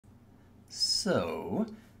So,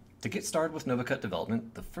 to get started with Novacut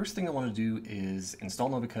development, the first thing I want to do is install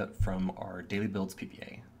Novacut from our Daily Builds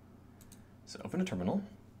PPA. So open a terminal,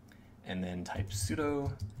 and then type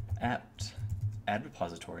sudo apt add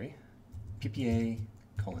repository PPA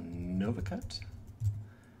 :Novacut,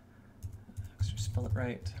 spell it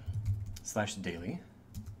right, /daily.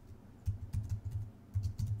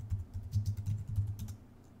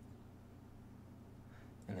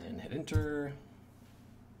 And then hit enter.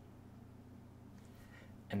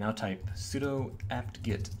 And now type sudo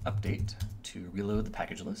apt-get update to reload the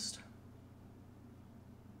package list.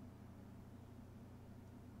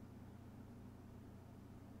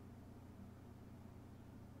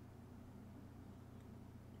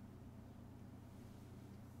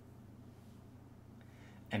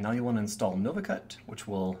 And now you want to install Novacut, which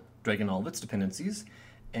will drag in all of its dependencies,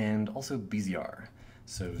 and also BZR.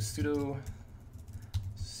 So sudo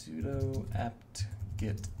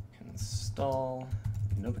apt-get install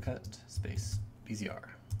Novacut space BZR.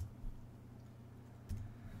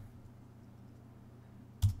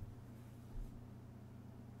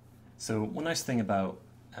 So one nice thing about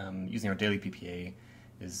using our daily PPA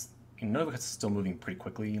is Novacut's still moving pretty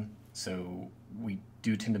quickly, so we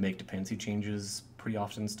do tend to make dependency changes pretty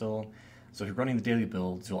often still. So if you're running the daily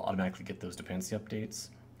builds, you'll automatically get those dependency updates.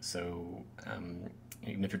 So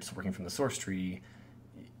even if you're just working from the source tree,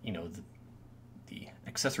 the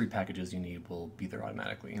accessory packages you need will be there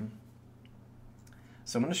automatically.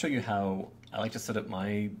 So I'm going to show you how I like to set up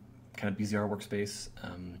my kind of BZR workspace.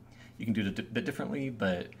 You can do it a bit differently,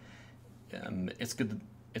 but it's good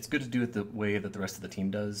to do it the way that the rest of the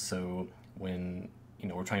team does. So when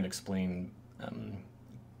we're trying to explain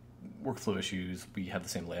workflow issues, we have the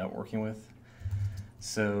same layout we're working with.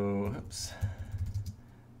 So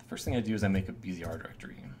the first thing I do is I make a BZR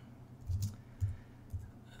directory.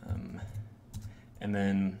 And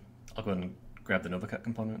then I'll go ahead and grab the Novacut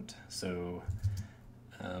component. So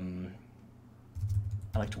I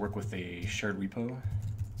like to work with a shared repo.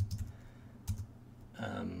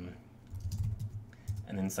 And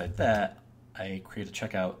then inside that, I create a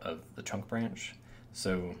checkout of the trunk branch.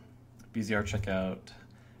 So BZR checkout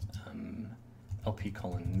LP :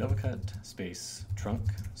 Novacut space trunk.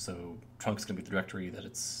 So trunk's going to be the directory that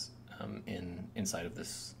it's inside of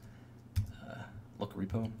this local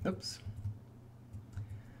repo. Oops.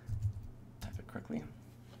 Type it correctly.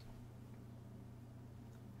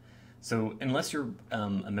 So unless you're a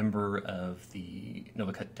member of the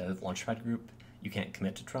Novacut Dev Launchpad group, you can't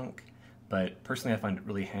commit to trunk. But personally, I find it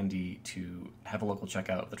really handy to have a local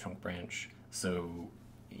checkout of the trunk branch. So,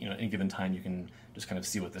 at any given time, you can just kind of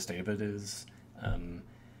see what the state of it is, and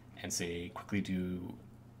say quickly do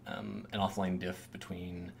an offline diff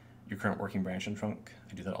between your current working branch and trunk.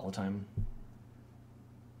 I do that all the time.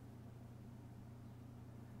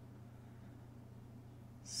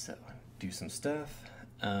 So do some stuff,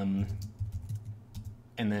 and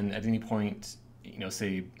then at any point,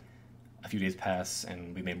 say a few days pass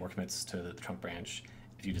and we made more commits to the trunk branch,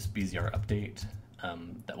 if you just BZR update,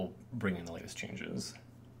 that will bring in the latest changes.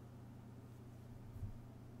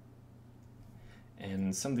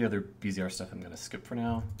 And some of the other BZR stuff I'm going to skip for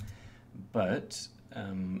now, but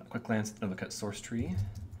a quick glance at the Novacut source tree.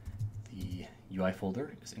 The UI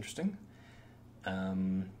folder is interesting.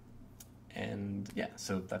 And yeah,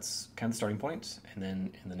 so that's kind of the starting point. And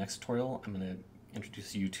then in the next tutorial, I'm going to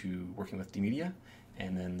introduce you to working with Dmedia,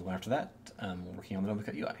 and then the one after that, working on the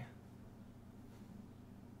Novacut UI.